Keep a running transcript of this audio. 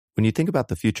When you think about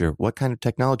the future, what kind of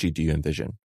technology do you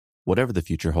envision? Whatever the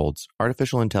future holds,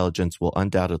 artificial intelligence will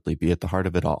undoubtedly be at the heart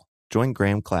of it all. Join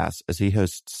Graham Class as he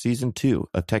hosts Season 2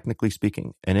 of Technically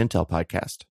Speaking, an Intel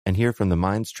podcast, and hear from the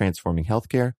minds transforming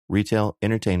healthcare, retail,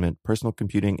 entertainment, personal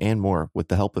computing, and more with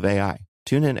the help of AI.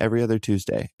 Tune in every other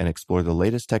Tuesday and explore the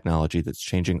latest technology that's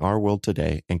changing our world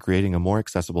today and creating a more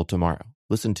accessible tomorrow.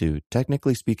 Listen to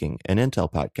Technically Speaking, an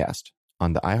Intel podcast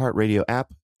on the iHeartRadio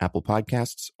app, Apple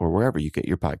Podcasts, or wherever you get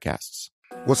your podcasts.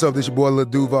 What's up, this your boy Lil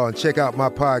Duval, and check out my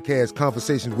podcast,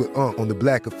 Conversations with Unc, on the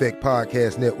Black Effect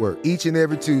Podcast Network. Each and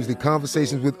every Tuesday,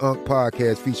 Conversations with Unc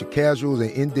podcast feature casuals and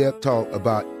in-depth talk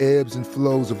about ebbs and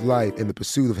flows of life and the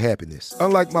pursuit of happiness.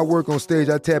 Unlike my work on stage,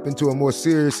 I tap into a more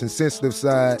serious and sensitive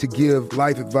side to give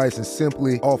life advice and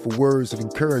simply offer words of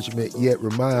encouragement, yet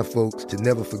remind folks to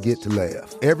never forget to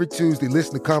laugh. Every Tuesday,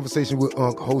 listen to Conversations with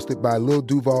Unc, hosted by Lil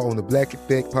Duval on the Black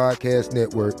Effect Podcast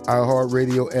Network,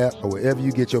 iHeartRadio app, or wherever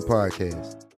you get your podcasts.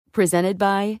 Presented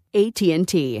by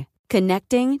AT&T.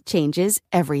 Connecting changes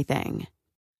everything.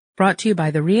 Brought to you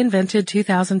by the reinvented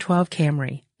 2012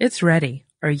 Camry. It's ready.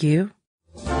 Are you?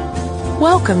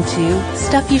 Welcome to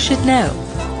Stuff You Should Know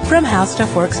from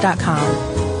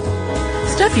HowStuffWorks.com.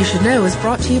 Stuff You Should Know is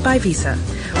brought to you by Visa.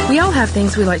 We all have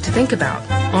things we like to think about.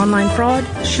 Online fraud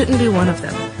shouldn't be one of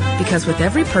them, because with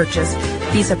every purchase,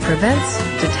 Visa prevents,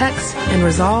 detects, and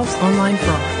resolves online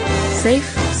fraud. Safe,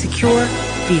 secure,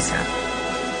 Visa.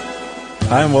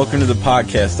 Hi, and welcome to the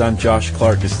podcast. I'm Josh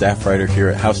Clark, a staff writer here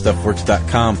at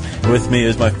HowStuffWorks.com. And with me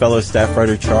is my fellow staff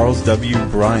writer, Charles W.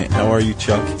 Bryant. How are you,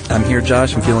 Chuck? I'm here,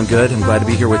 Josh. I'm feeling good. I'm glad to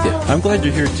be here with you. I'm glad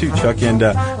you're here, too, Chuck. And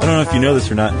I don't know if you know this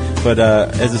or not, but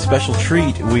as a special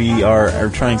treat, we are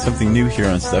trying something new here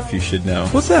on Stuff You Should Know.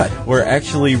 What's that? We're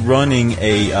actually running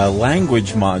a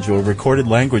language module, a recorded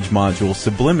language module,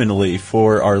 subliminally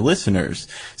for our listeners.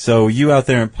 So you out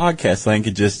there in podcast land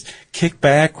could just kick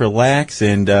back, relax,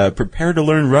 and prepare to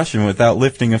learn Russian without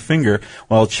lifting a finger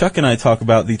while Chuck and I talk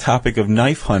about the topic of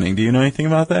knife hunting. Do you know anything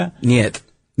about that? Niet.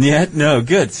 Niet? No,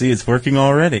 good. See, it's working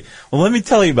already. Well, let me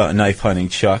tell you about knife hunting,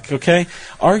 Chuck, okay?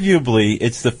 Arguably,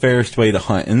 it's the fairest way to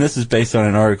hunt, and this is based on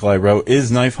an article I wrote,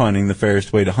 Is Knife Hunting the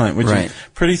Fairest Way to Hunt? Which is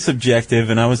pretty subjective,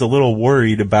 and I was a little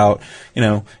worried about,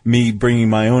 me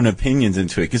bringing my own opinions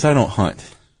into it, because I don't hunt.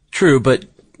 True, but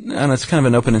and it's kind of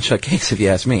an open and shut case if you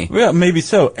ask me. Well, maybe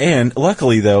so. And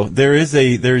luckily, though, there's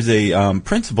a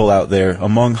principle out there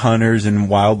among hunters and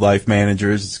wildlife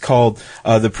managers. It's called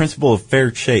the principle of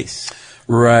fair chase.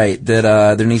 Right,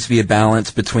 that there needs to be a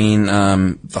balance between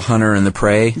the hunter and the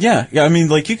prey. Yeah. I mean,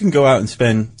 like, you can go out and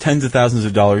spend tens of thousands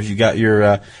of dollars. You got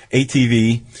your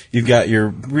ATV, you've got your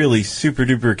really super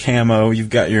duper camo, you've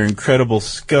got your incredible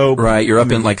scope. Right, you're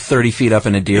up in like 30 feet up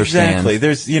in a deer stand. Exactly.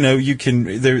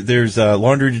 There's there's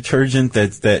laundry detergent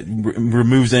that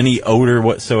removes any odor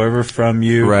whatsoever from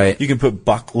you. Right. You can put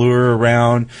buck lure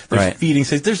around. There's feeding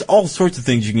stations. There's all sorts of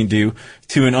things you can do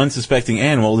to an unsuspecting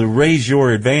animal to raise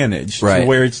your advantage. Right. To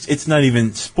where it's not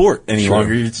even sport any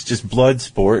longer. It's just blood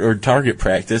sport or target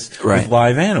practice with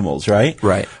live animals, right?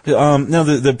 Right. Now,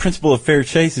 the principle of fair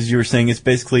chase, as you were saying, is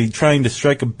basically trying to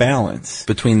strike a balance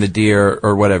between the deer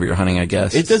or whatever you're hunting, I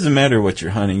guess. It doesn't matter what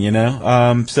you're hunting,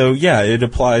 So, yeah, it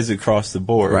applies across the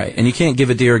board. Right. And you can't give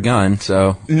a deer a gun,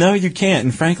 so. No, you can't.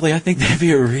 And frankly, I think that'd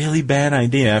be a really bad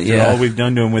idea after all we've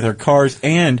done to them with our cars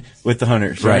and with the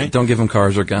hunters, right? Don't give them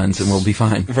cars or guns and we'll be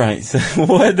fine. Right. So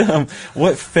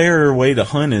what fairer way to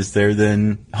hunt is there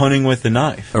than hunting with the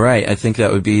knife? Right. I think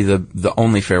that would be the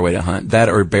only fair way to hunt. That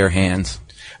or bare hands.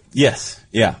 Yes.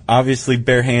 Yeah. Obviously,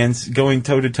 bare hands, going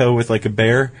toe to toe with like a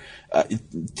bear.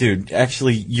 Dude,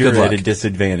 actually, you're at a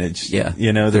disadvantage. Yeah.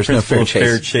 The There's principle no of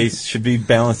fair chase should be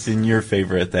balanced in your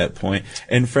favor at that point.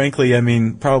 And frankly, I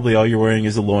mean, probably all you're wearing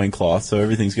is a loincloth, so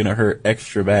everything's going to hurt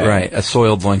extra bad. Right. A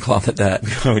soiled loincloth at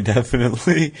that. Oh,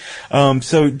 definitely.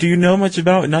 So do you know much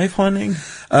about knife hunting?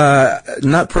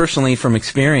 Not personally from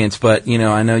experience, but,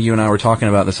 I know you and I were talking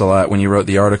about this a lot when you wrote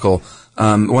the article.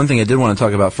 One thing I did want to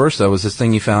talk about first, though, was this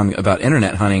thing you found about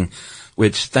internet hunting,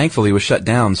 which thankfully was shut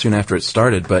down soon after it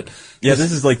started. But yeah,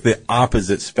 this is like the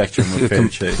opposite spectrum of fair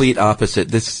chase. Complete opposite.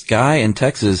 This guy in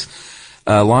Texas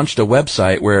launched a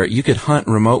website where you could hunt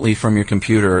remotely from your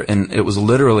computer, and it was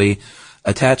literally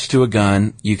attached to a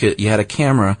gun. You had a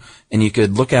camera, and you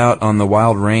could look out on the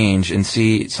wild range and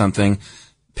see something,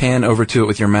 pan over to it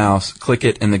with your mouse, click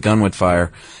it, and the gun would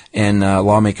fire. And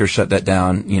lawmakers shut that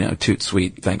down, toot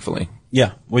sweet, thankfully.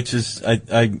 Yeah, which is,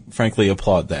 I frankly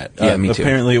applaud that. Yeah, me too.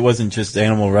 Apparently it wasn't just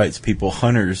animal rights people,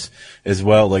 hunters as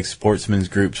well, like sportsmen's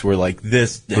groups were like,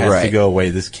 this has to go away,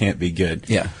 this can't be good.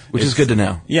 Yeah, which is good to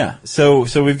know. Yeah, so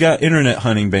we've got internet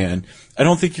hunting ban. I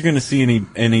don't think you're going to see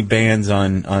any bans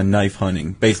on knife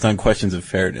hunting based on questions of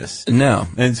fairness. No.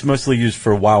 And it's mostly used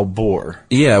for wild boar.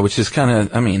 Yeah, which is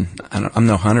kind of, I'm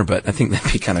no hunter, but I think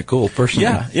that'd be kind of cool, personally.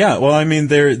 Yeah. Well, I mean,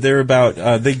 they're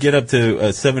about, they get up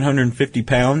to 750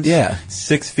 pounds. Yeah.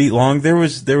 6 feet long. There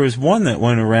was one that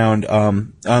went around,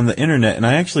 on the internet, and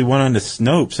I actually went on to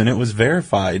Snopes, and it was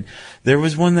verified. There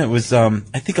was one that was, I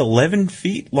think 11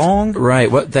 feet long. Right.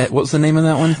 What was the name of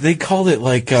that one? They called it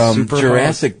like,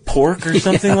 Jurassic Pork or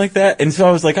something like that. And so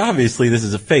I was like, obviously this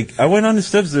is a fake. I went on to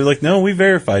Snopes. They're like, no, we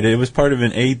verified it. It was part of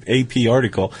an AP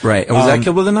article. Right. And was that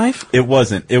killed with a knife? It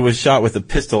wasn't. It was shot with a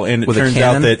pistol, and it turns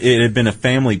out that it had been a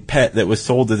family pet that was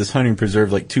sold to this hunting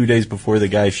preserve like 2 days before the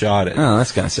guy shot it. Oh,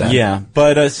 that's kind of sad. Yeah.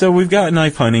 But, so we've got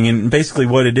knife hunting, and basically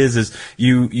what it is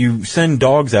you send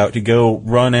dogs out to go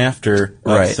run after,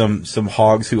 some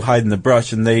hogs who hide in the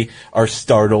brush, and they are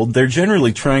startled. They're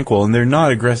generally tranquil, and they're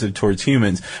not aggressive towards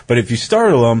humans. But if you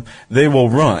startle them, they will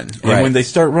run. And when they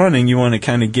start running, you want to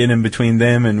kind of get in between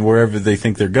them and wherever they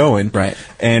think they're going. Right.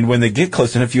 And when they get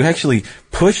close enough, you actually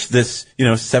push this,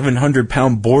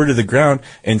 700-pound boar to the ground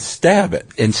and stab it.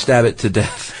 And stab it to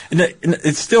death. And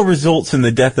it still results in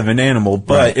the death of an animal,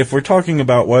 but if we're talking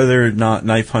about whether or not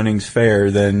knife hunting's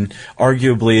fair, then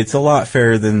arguably it's a lot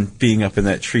fairer than being up in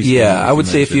that tree. Yeah, I would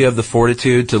say if you have the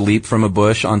fortitude to leap from a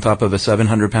bush on top of a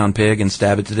 700-pound pig and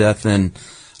stab it to death, then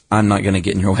I'm not going to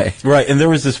get in your way. Right, and there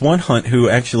was this one hunt who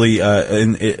actually,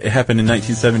 it happened in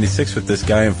 1976 with this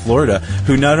guy in Florida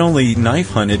who not only knife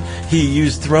hunted, he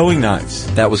used throwing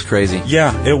knives. That was crazy.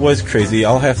 Yeah, it was crazy.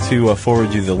 I'll have to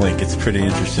forward you the link. It's pretty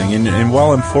interesting. And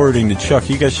while I'm forwarding to Chuck,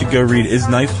 you guys should go read Is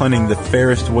Knife Hunting the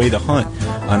Fairest Way to Hunt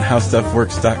on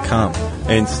HowStuffWorks.com.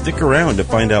 And stick around to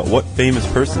find out what famous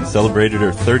person celebrated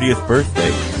her 30th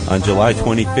birthday on July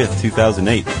 25th,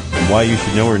 2008, and why you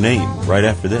should know her name right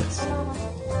after this.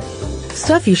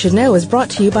 Stuff You Should Know is brought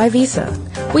to you by Visa.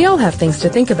 We all have things to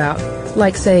think about,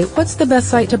 like, say, what's the best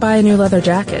site to buy a new leather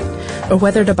jacket, or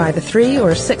whether to buy the 3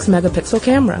 or 6 megapixel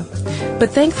camera. But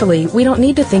thankfully, we don't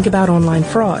need to think about online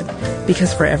fraud,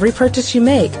 because for every purchase you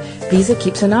make, Visa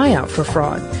keeps an eye out for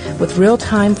fraud with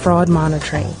real-time fraud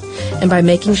monitoring, and by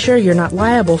making sure you're not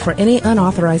liable for any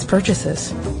unauthorized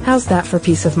purchases. How's that for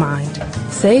peace of mind?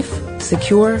 Safe,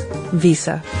 secure,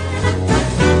 Visa.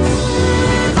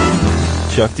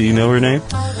 Chuck, do you know her name?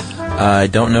 I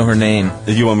don't know her name.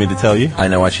 Do you want me to tell you? I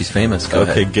know why she's famous. Go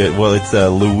ahead. Okay, good. Well, it's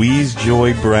Louise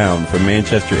Joy Brown from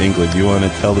Manchester, England. You want to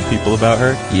tell the people about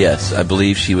her? Yes, I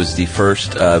believe she was the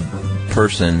first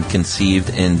person conceived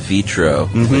in vitro,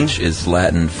 which is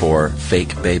Latin for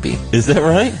fake baby. Is that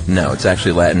right? No, it's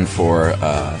actually Latin for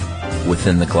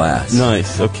within the glass.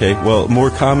 Nice. Okay. Well,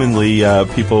 more commonly,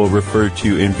 people refer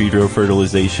to in vitro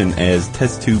fertilization as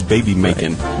test tube baby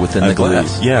making. Within the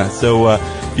glass. Yeah. So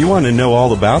if you want to know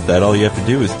all about that, all you have to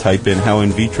do is type in how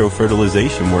in vitro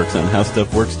fertilization works on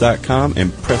HowStuffWorks.com,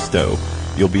 and presto,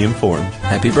 you'll be informed.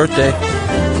 Happy birthday.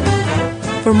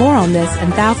 For more on this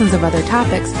and thousands of other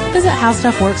topics, visit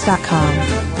HowStuffWorks.com.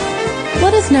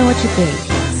 Let us know what you think.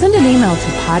 Send an email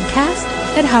to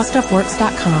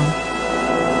podcast@HowStuffWorks.com.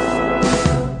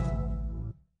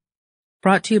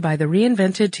 Brought to you by the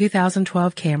reinvented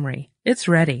 2012 Camry. It's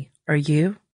ready. Are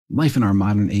you? Life in our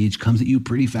modern age comes at you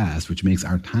pretty fast, which makes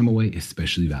our time away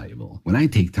especially valuable. When I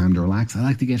take time to relax, I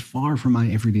like to get far from my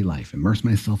everyday life, immerse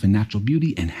myself in natural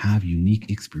beauty, and have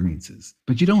unique experiences.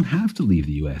 But you don't have to leave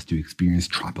the U.S. to experience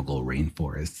tropical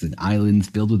rainforests and islands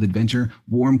filled with adventure,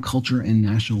 warm culture, and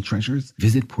national treasures.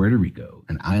 Visit Puerto Rico,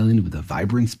 an island with a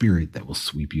vibrant spirit that will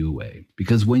sweep you away.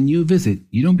 Because when you visit,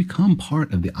 you don't become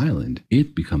part of the island,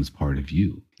 it becomes part of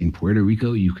you. In Puerto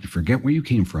Rico, you can forget where you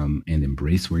came from and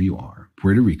embrace where you are.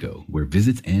 Puerto Rico, where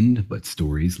visits end, but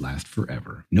stories last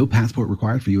forever. No passport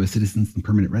required for U.S. citizens and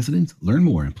permanent residents. Learn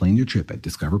more and plan your trip at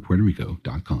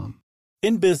discoverpuertorico.com.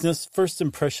 In business, first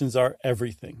impressions are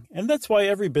everything. And that's why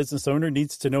every business owner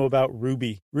needs to know about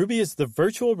Ruby. Ruby is the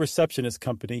virtual receptionist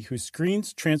company who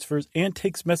screens, transfers, and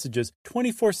takes messages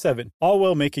 24/7, all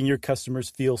while making your customers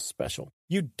feel special.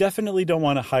 You definitely don't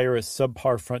want to hire a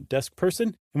subpar front desk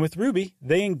person. And with Ruby,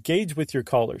 they engage with your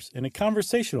callers in a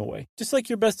conversational way, just like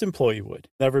your best employee would.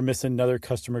 Never miss another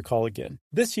customer call again.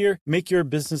 This year, make your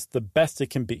business the best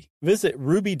it can be. Visit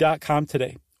Ruby.com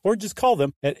today, or just call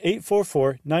them at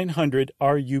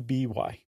 844-900-RUBY.